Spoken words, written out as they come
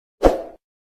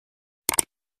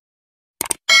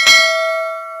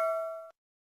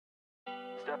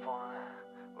Step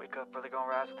 1, wake up, really gonna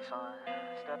rise with the sun.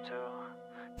 Step 2,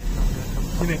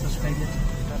 Siyempre, plus 5 yan.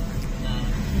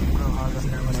 grow hard with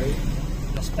the sun.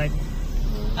 Plus 5.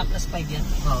 Plus 5 yan?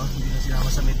 Oo, hindi na sinama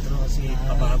sa metro kasi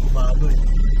pabago-bago eh.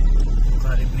 Yung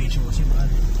calibration kasi mahal.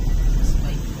 Plus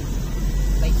 5.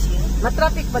 5 siya?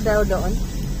 Matraffic pa daw doon?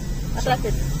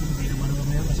 Matraffic? Hindi naman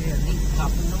ngayon kasi yan. Ay,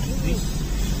 hapon naman yun eh.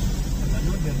 Ano,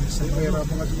 Bernis sa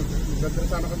Mahirapan kasi magdadala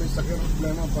sana kami sa sakyan.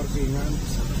 Problema ang parkingan.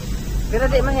 Pero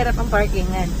di mahirap ang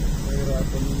parkingan.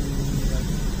 Mahirapan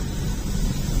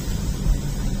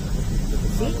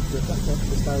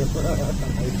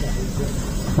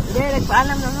Hindi,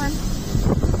 nagpaalam naman.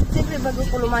 Siyempre bago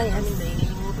ko lumayan.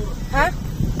 Ha?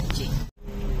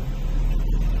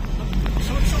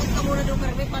 Suot-suot ka muna doon,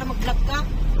 Carmen, para mag-vlog ka.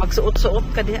 Magsuot-suot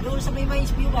ka diya. Doon sa may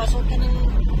mais view ba, suot ka ng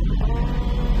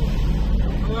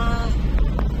mga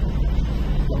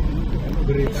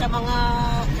sa mga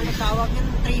ano tawag yan,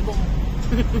 tribo.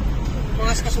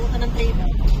 Mga kasuotan ng tribo.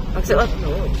 Magsuot.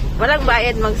 Walang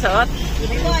bayad magsuot.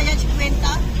 Hindi ba, yan 50?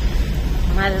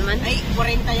 Mahal man. Ay,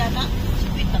 40 yata.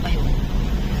 50 ba yun?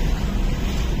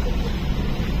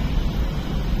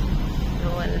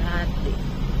 Luwalhati.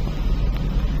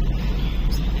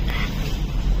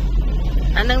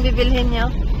 Anong bibilhin nyo?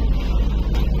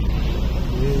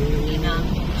 Hindi na,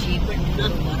 cheaper na.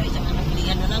 Para isang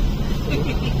anabilihan na lang.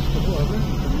 Ako,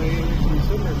 may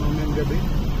piso, may mamayang gabi.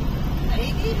 Ay,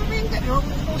 hindi pa ba yung gano'n?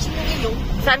 Kung sino ngayon.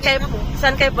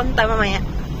 Saan kayo punta mamaya?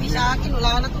 May sa akin,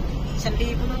 wala na to.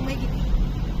 1,000 nang may giti.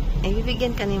 Ay,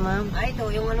 bibigyan ka ni ma'am. Ay, ito,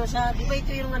 yung ano sa, di ba ito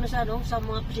yung ano sa, no? Sa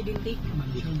mga presidente?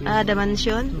 Ah, the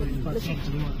mansion?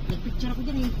 Nagpicture ako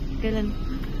dyan eh. Kailan?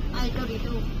 Ah, ito dito.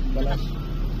 Balas.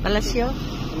 Palasyo?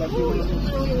 Oo,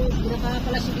 yung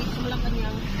pinaka-palasyo dito sa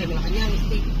Malacanang. Ay, Malacanang,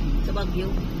 state. Sa Baguio.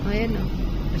 O, yan o.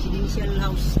 Presidential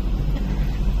house.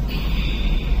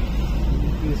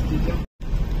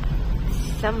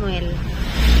 Samuel.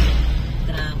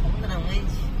 Pumunta na ngayon.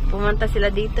 Pumunta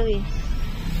sila dito eh.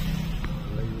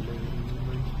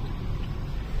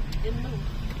 Yun lang.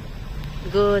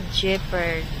 Good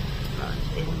Shepherd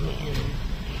Mountain Man.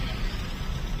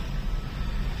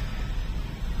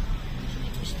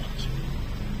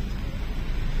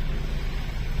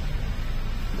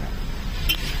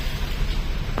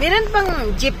 Meron bang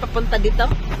jeep papunta dito?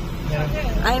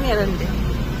 Ay, meron din.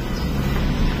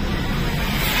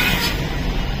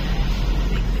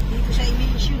 Dito sa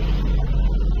Imensyo eh.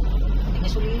 Pati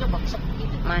gasolina, bagsak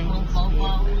dito. May. Mga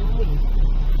pao-pao mo eh.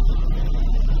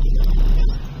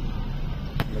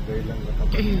 Lagay lang katapat.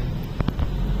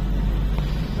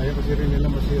 Kaya kasi rin nila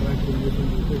masira yung commute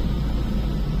dito eh.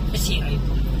 Kasi ay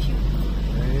po.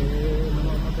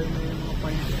 Namamatay na yung mga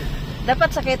pints eh. Dapat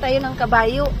sakay tayo ng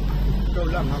kabayo. Ikaw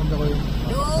lang, hakamda ko yung...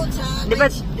 Doon sa, Di ba?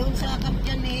 doon sa camp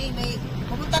dyan eh. May,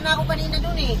 pumunta na ako kanina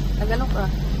doon eh. Nagano ka?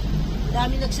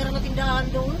 Dami nagsara na tindahan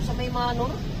doon sa may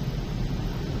manor.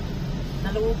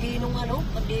 Nalugi nung ano,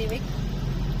 pandemic.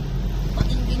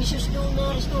 Pati yung Vinicius doon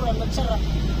na restaurant, nagsara.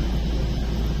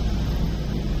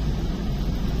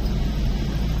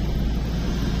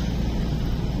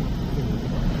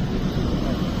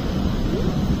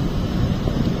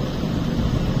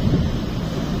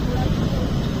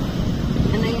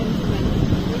 Ano yan?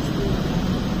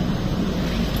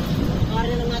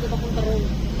 Kaya lang natin papunta roon.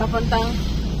 Papuntang?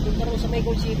 Punta roon sa may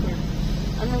gold zipper.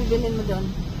 Anong bilhin mo doon?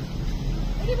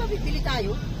 Hindi ba bibili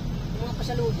tayo? Yung mga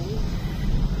pasalubong.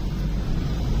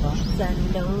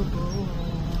 Pasalubong.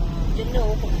 Diyan na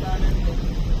o, pagdaanan ko.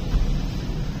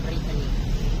 Marita ni.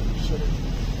 Sure.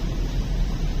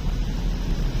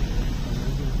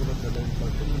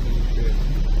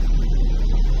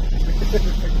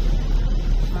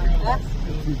 Ha?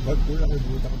 Bag ko lang,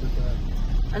 ibuta ko dito.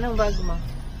 Anong bag mo?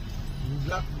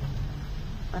 Black.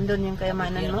 Andun yung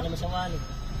kayamanan Hindi mo? naman sa wallet.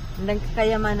 Andun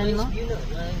kayamanan mo? Nice view na.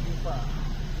 Hindi pa.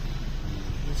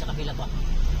 Yung sa kabila pa.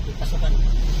 Yung pasukan.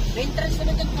 May entrance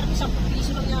naman dyan. Karami 10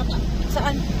 piso lang yata.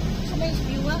 Saan? Sa nice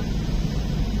view nga.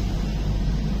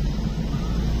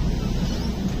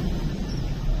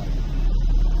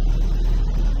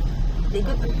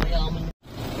 Ligot. Mayaman.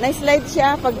 Nice slide siya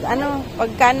pag ano,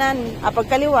 pag kanan, pag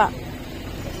kaliwa.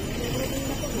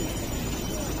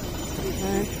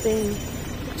 Ating.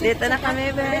 Dito na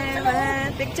kami, bebe.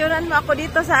 Picturean mo ako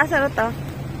dito sa asa to.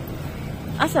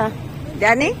 Asa?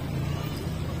 Dani?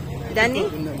 Dani?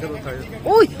 Nandaro tayo.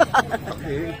 Uy!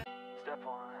 Step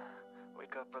 1,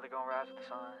 wake up, really gonna rise with the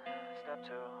sun. Step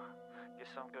 2,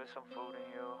 get some food in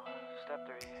you. Step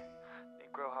 3,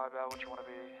 grow hard about what you wanna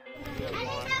be.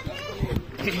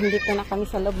 Dito na kami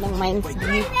sa loob ng Mines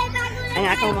View. Ang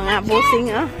akong mga busing,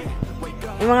 oh.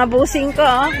 Yung mga busing ko,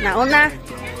 oh. Nauna.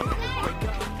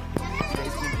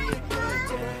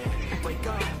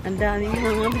 daming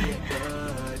mga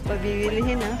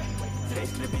pabibilihin, ha?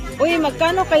 Uy,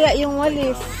 magkano kaya yung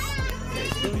walis?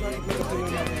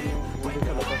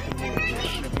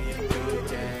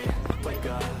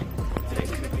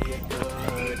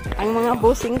 Ang mga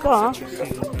busing ko, ha?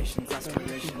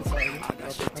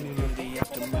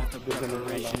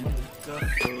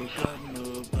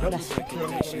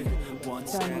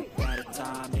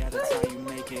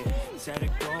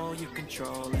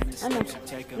 Ano?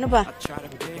 Ano ba?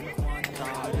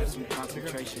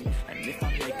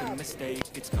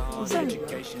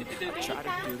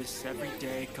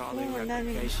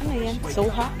 Ano yan?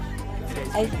 Soha?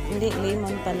 Ay, hindi.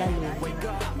 Lemon pala yun.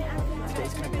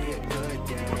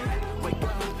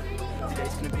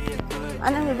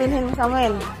 Anong bibilhin mo,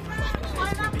 Samuel?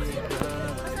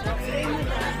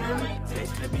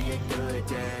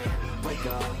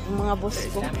 Ang mga boss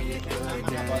ko.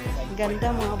 Ganda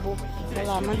mga book.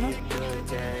 Salaman, ha?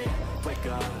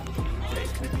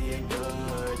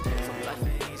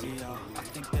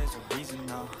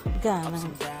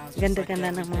 Ganda-ganda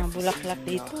ng mga bulaklak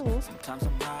dito.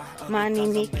 Money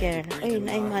maker. Ay,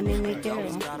 money maker.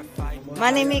 Oh.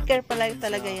 Money maker pala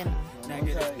talaga yan.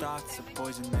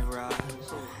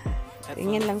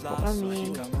 Tingin lang po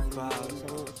kami.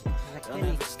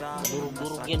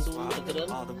 Burug-burug yan doon.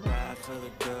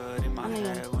 Ano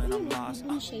yan?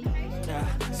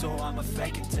 So I'ma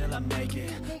fake it till I make it.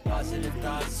 Positive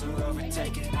thoughts are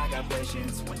overtaken. I got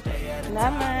visions. One day at a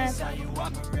time. That's how you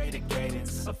operate a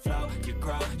cadence. A flow, you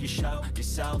grow, you show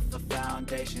yourself a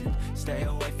foundation. Stay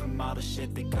away from all the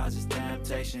shit that causes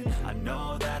temptation. I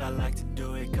know that I like to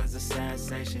do it cause it's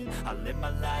sensation. I live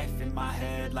my life in my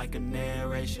head like a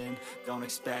narration. Don't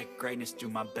expect greatness, do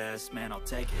my best, man, I'll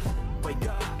take it. Wake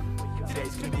up,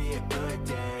 today's gonna be a good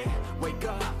day. Wake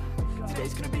up,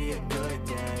 today's gonna be a good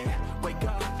day. Wake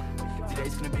up,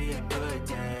 today's gonna be a good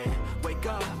day. Wake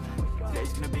up,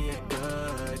 today's gonna be a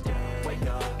good day. Wake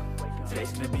up, today's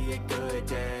gonna be a good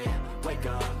day. Wake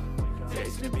up,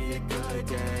 today's gonna be a good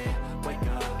day. Wake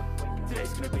up,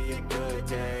 today's gonna be a good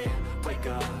day. Wake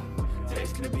up,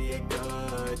 today's gonna be a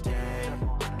good day.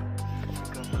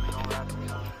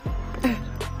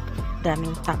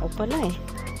 Daming tao pala eh.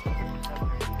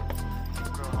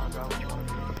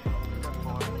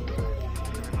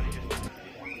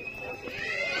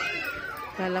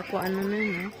 Kala ko ano na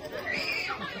yun, eh.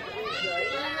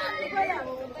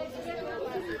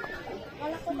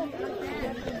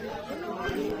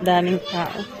 Daming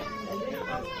tao.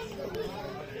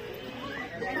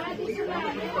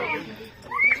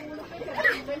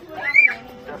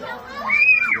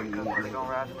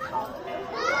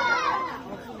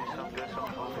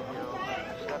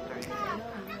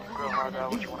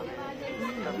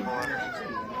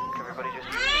 Everybody just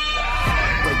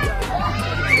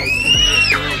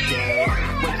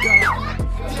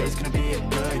today's gonna be a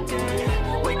good day.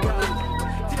 Wake up,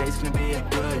 today's gonna be a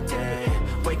good day.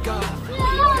 Wake up,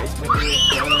 today's gonna be a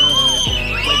good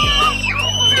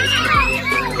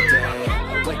day.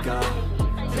 Wake up,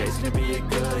 today's gonna be a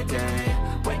good day.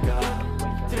 Wake up,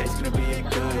 today's gonna be a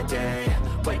good day.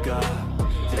 Wake up,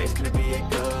 today's gonna be a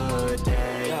good day.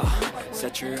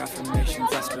 Set your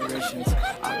affirmations, aspirations.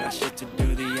 I got shit to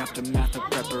do, the aftermath of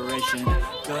preparation.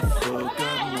 Good food,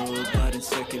 good mood, blood in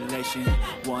circulation.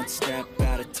 One step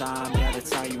at a time, yeah, that's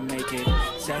how you make it.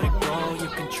 Set a goal, you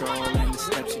control, and the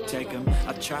steps you take them.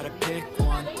 I try to pick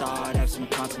one thought, have some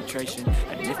concentration.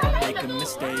 And if I make a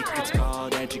mistake, it's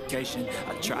called education.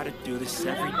 I try to do this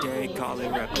every day, call it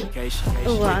replication.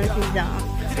 Today's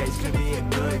gonna be a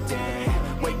good day.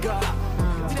 Wake up.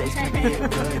 Today's gonna be a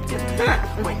good day.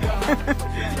 Wake up.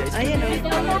 Ayan o.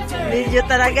 Video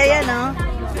talaga yan o.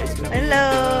 Hello.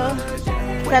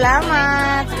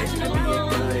 Salamat.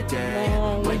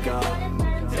 Wake up.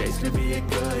 Today's gonna be a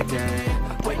good day.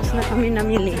 Tapos na kami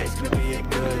namili. Today's gonna be a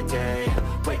good day.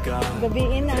 Wake up.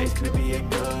 Gabiin na. Today's gonna be a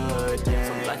good day.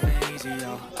 So life ain't easy,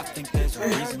 yo. I think there's a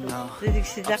reason, though. Didig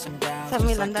si Jack.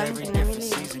 Samuel, ang dami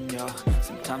pinamili.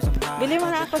 Bili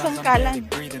mo na ako sa kalan.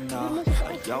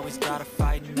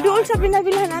 Doon sa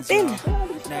binabilhan natin.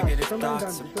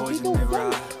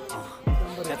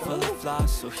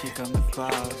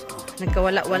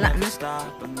 Nagkawala-wala na.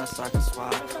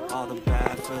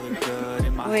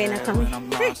 Uwi na kami.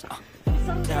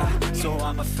 Yeah, so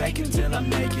I'ma fake it till I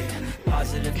make it.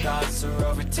 Positive thoughts are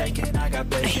overtaken. I got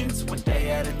patience, one day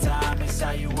at a time. It's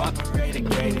how you operate a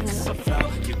cadence. So flow,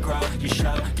 you grow, you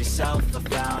show yourself a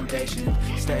foundation.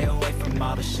 Stay away from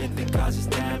all the shit that causes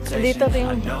temptation. Dito rin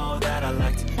I know that I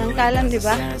like to do sangkalan, it, di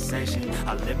ba? sensation.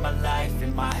 I live my life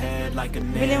in my head like a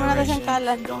Bili mo na ito narration.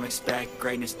 sangkalan. Don't expect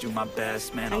greatness, do my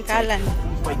best, man. I'll take Sangkalan. it.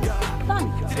 Wake up,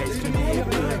 today's gonna be a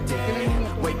good day.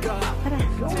 Wake up,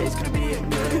 today's gonna be a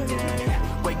good day.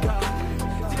 Wake up,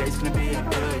 today's gonna be a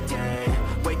good day.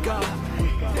 Wake up,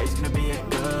 today's gonna be a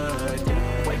good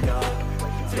day. Wake up,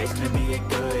 today's gonna be a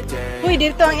good day. Uy,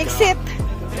 dito ang exit.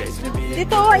 Today's gonna be a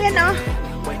Dito, ayan oh.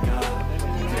 wake up.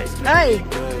 Today's gonna Ay, be a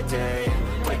good day.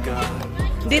 Wake up,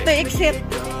 dito exit.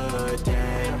 good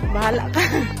day. Bahala ka.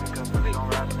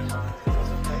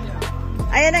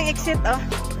 Ayan ang exit oh.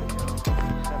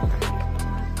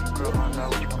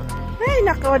 Ay,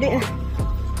 nako, di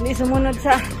sumunod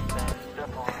sa...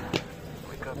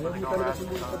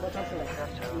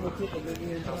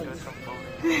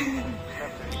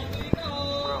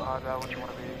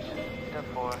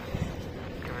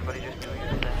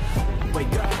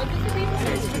 Wake up,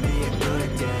 today's gonna be a good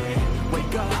day.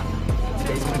 Wake up,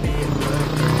 today's gonna be a good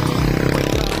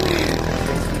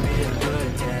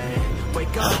day.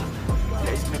 Wake up,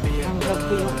 today's gonna be a good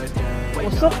day. Wake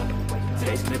Usok. up,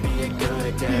 today's gonna be a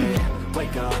good day.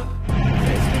 Wake up,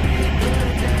 today's gonna be a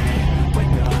good day.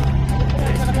 Wake up,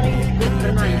 today's gonna be a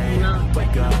good day.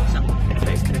 Wake up,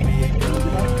 today's gonna be a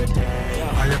good day.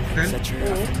 Set your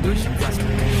affirmations,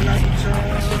 aspirations.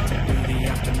 To do the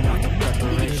aftermath of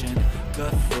preparation.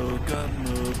 Good food, good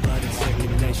mood, blood in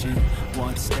circulation.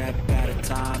 One step at a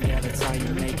time, yeah, that's how you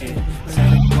make it. Set a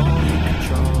goal, you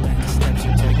control, and the steps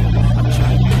you take. I'm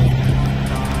trying to make it.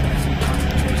 God has some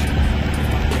concentration. If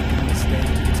I make a mistake,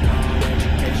 it's called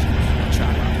education. I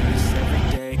try to do this every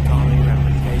day, call it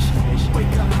replication.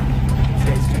 Wake up,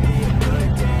 today's gonna be a good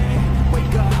day.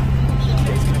 Wake up,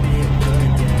 today's gonna be a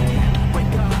good day.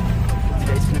 Wake up,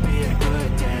 today's gonna be a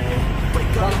good day.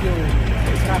 Wake up, today's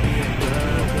gonna be a good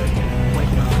day.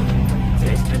 Wake up,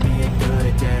 today's gonna be a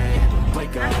good day.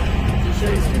 Wake up,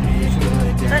 today's gonna be a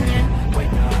good day. Saan yan?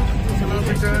 Wake up,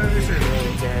 today's gonna be a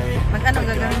good day. Mag-ano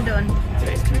gagawin doon?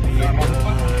 Today's gonna be a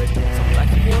good day.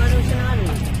 Yung ano siya ano.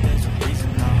 There's a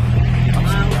reason now.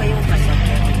 Mga kayong kasi.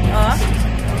 Oh?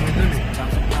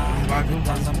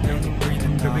 Sometimes I'm barely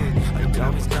breathing now. You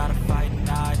always gotta fight and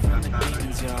hide from the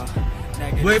demons, yo.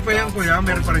 Buhay pa yan, kuya?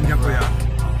 Meron pa rin yan, kuya?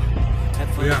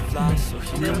 Kuya,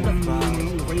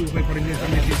 ukay pa rin yan sa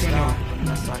Mexico, no?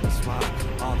 Unless I can swap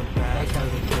all the bad for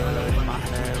the good in my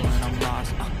head when I'm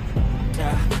lost.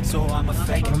 Yeah, so I'ma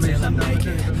fake it till I make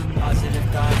it. Positive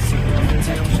thoughts are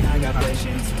overtaken. I got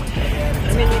patience. One day at a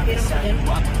time. That's how you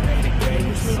operate a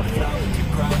cadence. So flow, you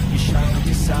grow, you show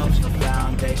yourself a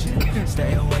foundation.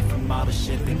 Stay away from all the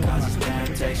shit that causes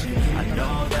temptation. I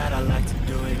know that I like to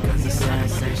do it cause it's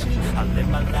sensation. I live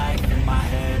my life in my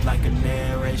head like a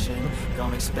narration.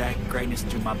 Don't expect greatness,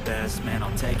 do my best, man,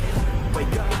 I'll take it.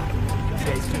 Wake up,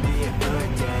 today's gonna be a good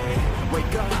day.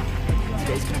 Wake up,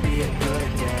 today's gonna be a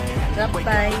good day. Wake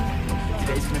Bye. up,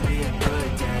 today's gonna be a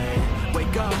good day.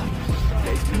 Wake up,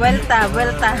 today's gonna Vuelta,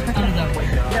 vuelta.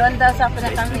 wake up. Doon daw sa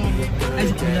pinatangin. Ay,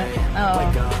 sa pula. Oo.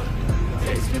 Wake up,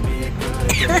 today's gonna be a good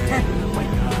day.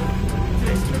 Wake up,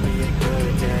 today's gonna be a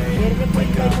good day.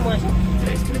 Wake up,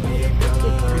 today's gonna be a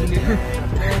good day.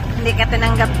 Hindi ka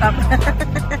tinanggap up.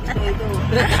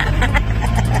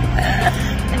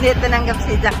 Hindi tinanggap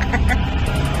si Jack.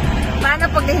 Paano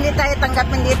pag hindi tayo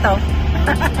tanggapin dito?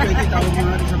 Pwede tawag mo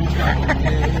natin sa masyado.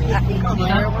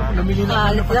 Mamaya ko, namili na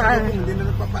Alis ako na. ng hindi na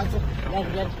nagpapasok.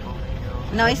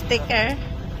 No sticker.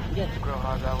 Yan.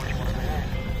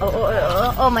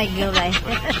 Oh my God.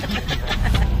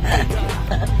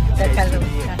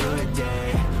 Kakalungka.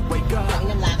 Wake up,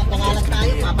 Ilang lakad na nga lang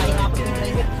tayo. Mapahirapan yung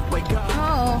driver. wake up,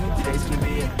 Oo. today's gonna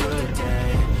be a good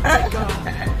day. Wake up,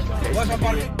 today's gonna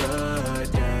be a good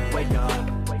day. Wake up,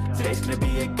 today's gonna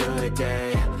be a good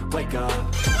day. Wake up,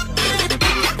 today's gonna be